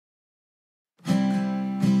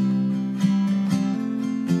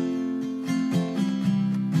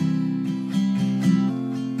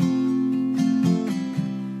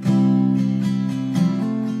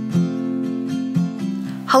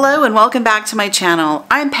Hello and welcome back to my channel.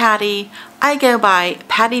 I'm Patty. I go by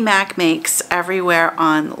Pattymac Makes everywhere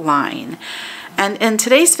online. And in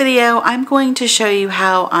today's video, I'm going to show you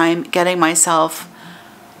how I'm getting myself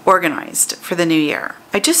organized for the new year.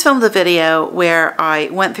 I just filmed a video where I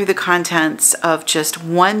went through the contents of just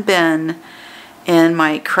one bin in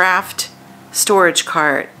my craft storage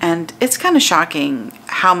cart, and it's kind of shocking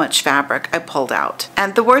how much fabric I pulled out.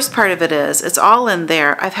 And the worst part of it is, it's all in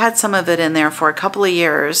there. I've had some of it in there for a couple of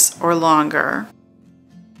years or longer.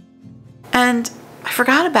 And I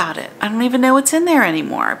forgot about it. I don't even know what's in there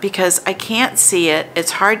anymore because I can't see it.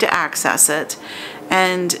 It's hard to access it.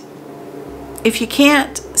 And if you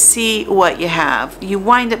can't see what you have, you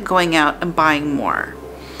wind up going out and buying more.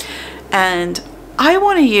 And I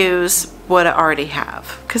want to use what I already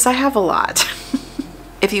have because I have a lot.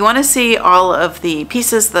 If you want to see all of the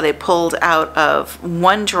pieces that I pulled out of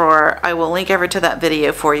one drawer, I will link over to that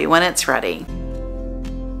video for you when it's ready.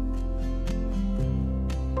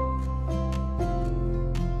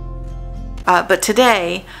 But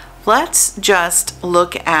today, let's just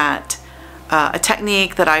look at a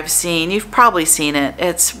technique that I've seen. You've probably seen it.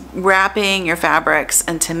 It's wrapping your fabrics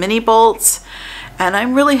into mini bolts, and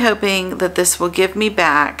I'm really hoping that this will give me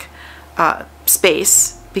back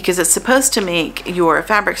space, because it's supposed to make your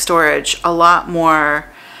fabric storage a lot more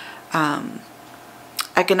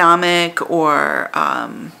economic or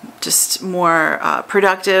just more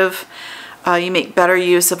productive. You make better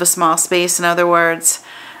use of a small space, in other words.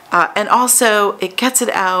 And also it gets it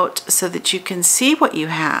out so that you can see what you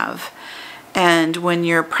have. And when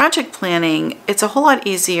you're project planning, it's a whole lot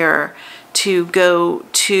easier to go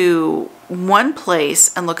to one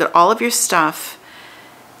place and look at all of your stuff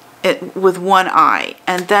with one eye,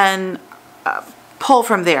 and then pull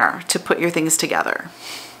from there to put your things together.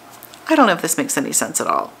 I don't know if this makes any sense at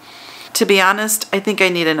all. To be honest, I think I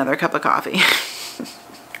need another cup of coffee.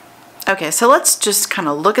 Okay, so let's just kind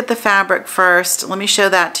of look at the fabric first. Let me show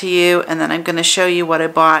that to you, and then I'm going to show you what I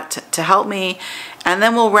bought to help me, and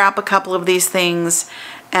then we'll wrap a couple of these things.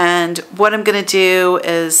 And what I'm going to do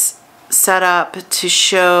is set up to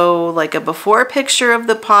show like a before picture of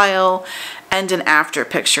the pile and an after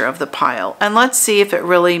picture of the pile. And let's see if it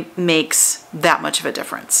really makes that much of a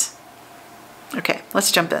difference. Okay,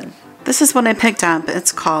 let's jump in. This is what I picked up.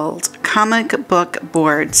 It's called Comic Book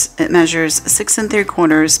Boards. It measures 6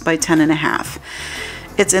 3/4 by 10.5.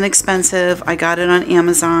 It's inexpensive. I got it on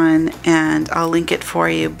Amazon, and I'll link it for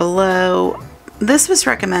you below. This was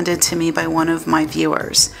recommended to me by one of my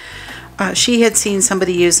viewers. She had seen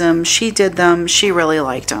somebody use them. She did them. She really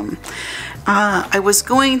liked them. I was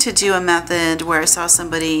going to do a method where I saw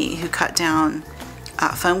somebody who cut down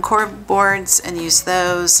foam core boards and used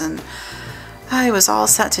those, and I was all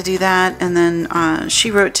set to do that. And then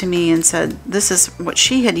she wrote to me and said this is what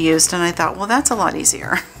she had used, and I thought, well, that's a lot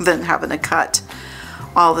easier than having to cut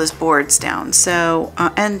all those boards down. So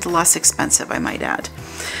and less expensive, I might add.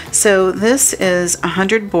 So this is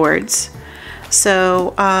 100 boards.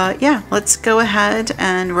 So yeah, let's go ahead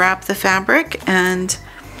and wrap the fabric and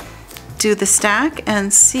do the stack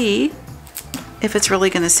and see if it's really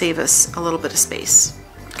going to save us a little bit of space,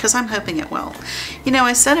 because I'm hoping it will. You know,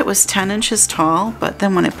 I said it was 10 inches tall, but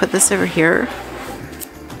then when I put this over here,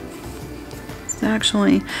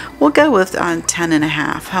 actually, we'll go with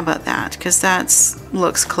 10.5. How about that? Because that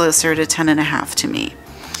looks closer to 10.5 to me.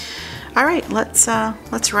 All right, let's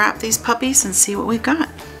wrap these puppies and see what we've got.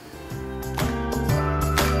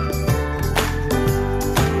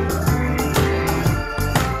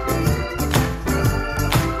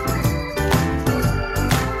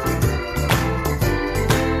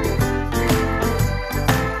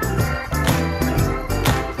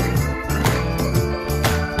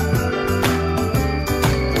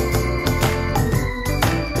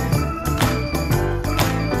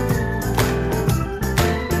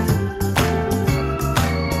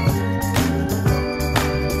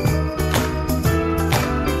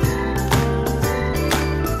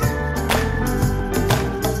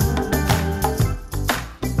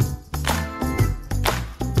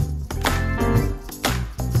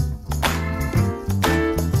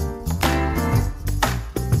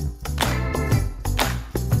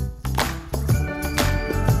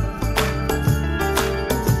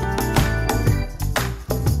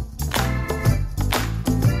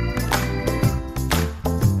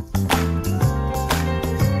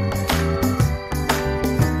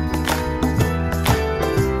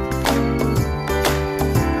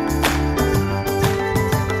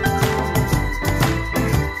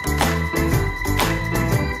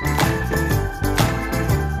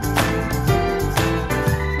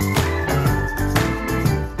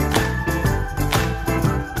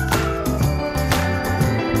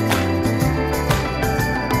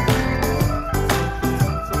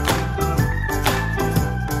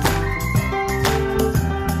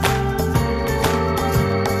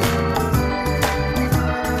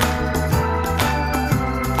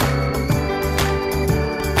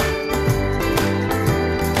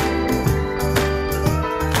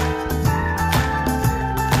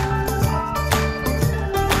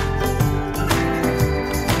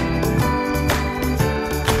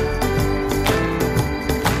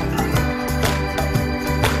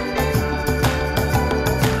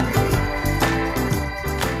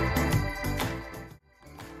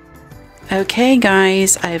 Okay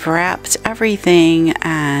guys, I've wrapped everything,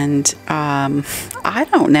 and I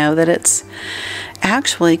don't know that it's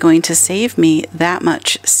actually going to save me that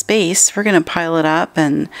much space. We're going to pile it up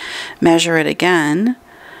and measure it again,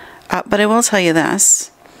 but I will tell you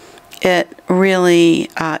this, it really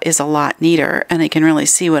is a lot neater, and I can really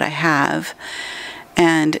see what I have.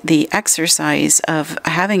 And the exercise of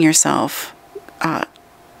having yourself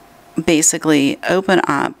basically open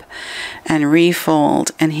up and refold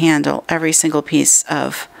and handle every single piece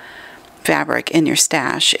of fabric in your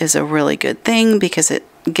stash is a really good thing, because it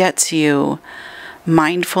gets you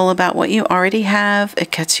mindful about what you already have.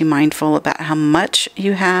 It gets you mindful about how much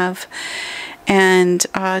you have, and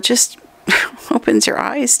just opens your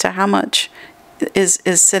eyes to how much is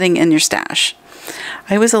sitting in your stash.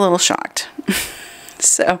 I was a little shocked.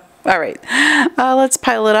 So, all right, let's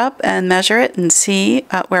pile it up and measure it and see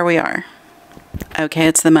where we are. Okay,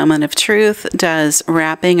 it's the moment of truth. Does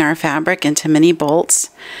wrapping our fabric into mini bolts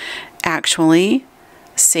actually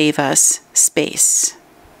save us space?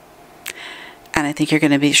 And I think you're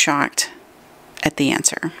going to be shocked at the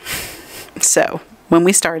answer. So, when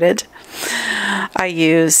we started, I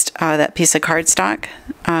used that piece of cardstock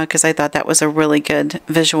because I thought that was a really good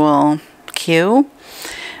visual cue.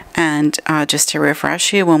 And just to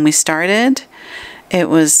refresh you, when we started, it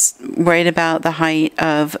was right about the height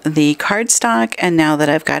of the cardstock, and now that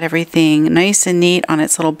I've got everything nice and neat on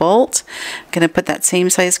its little bolt, I'm going to put that same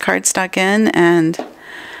size cardstock in, and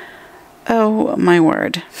oh my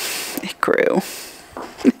word, it grew.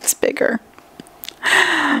 It's bigger.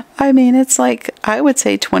 I mean, it's like, I would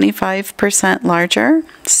say 25% larger,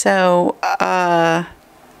 so I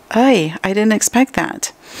didn't expect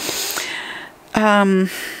that.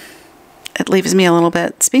 It leaves me a little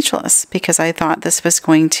bit speechless, because I thought this was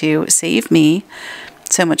going to save me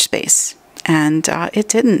so much space, and it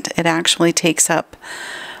didn't. It actually takes up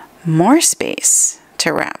more space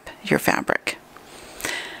to wrap your fabric.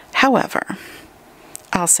 However,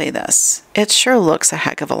 I'll say this, it sure looks a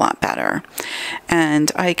heck of a lot better,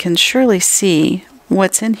 and I can surely see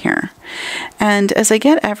what's in here. And as I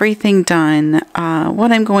get everything done,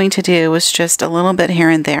 what I'm going to do is just a little bit here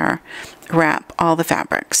and there wrap all the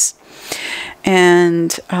fabrics.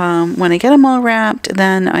 And when I get them all wrapped,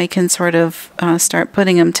 then I can sort of start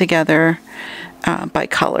putting them together by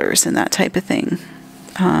colors and that type of thing.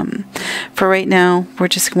 For right now, we're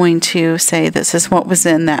just going to say this is what was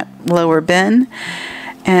in that lower bin,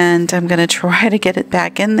 and I'm going to try to get it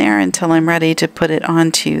back in there until I'm ready to put it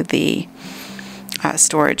onto the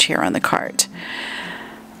storage here on the cart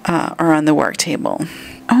or on the work table.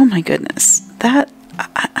 Oh my goodness,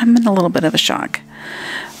 I'm in a little bit of a shock.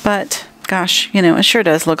 But gosh, you know, it sure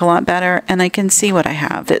does look a lot better, and I can see what I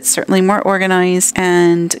have. It's certainly more organized,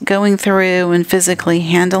 and going through and physically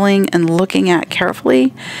handling and looking at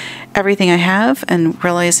carefully everything I have and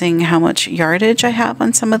realizing how much yardage I have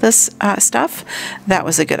on some of this stuff, that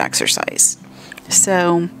was a good exercise.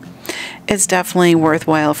 So it's definitely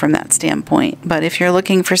worthwhile from that standpoint. But if you're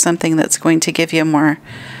looking for something that's going to give you more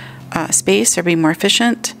space or be more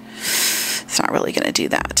efficient, it's not really going to do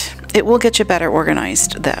that. It will get you better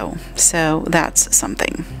organized though, so that's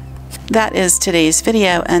something. That is today's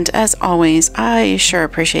video, and as always, I sure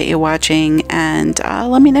appreciate you watching, and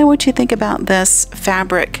let me know what you think about this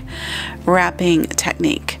fabric wrapping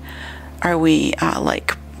technique. Are we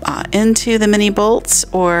into the mini bolts,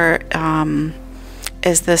 or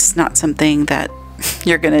is this not something that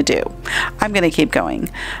you're gonna do? I'm gonna keep going,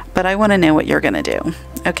 but I want to know what you're gonna do.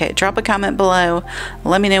 Okay, drop a comment below,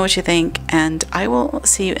 let me know what you think, and I will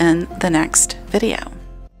see you in the next video.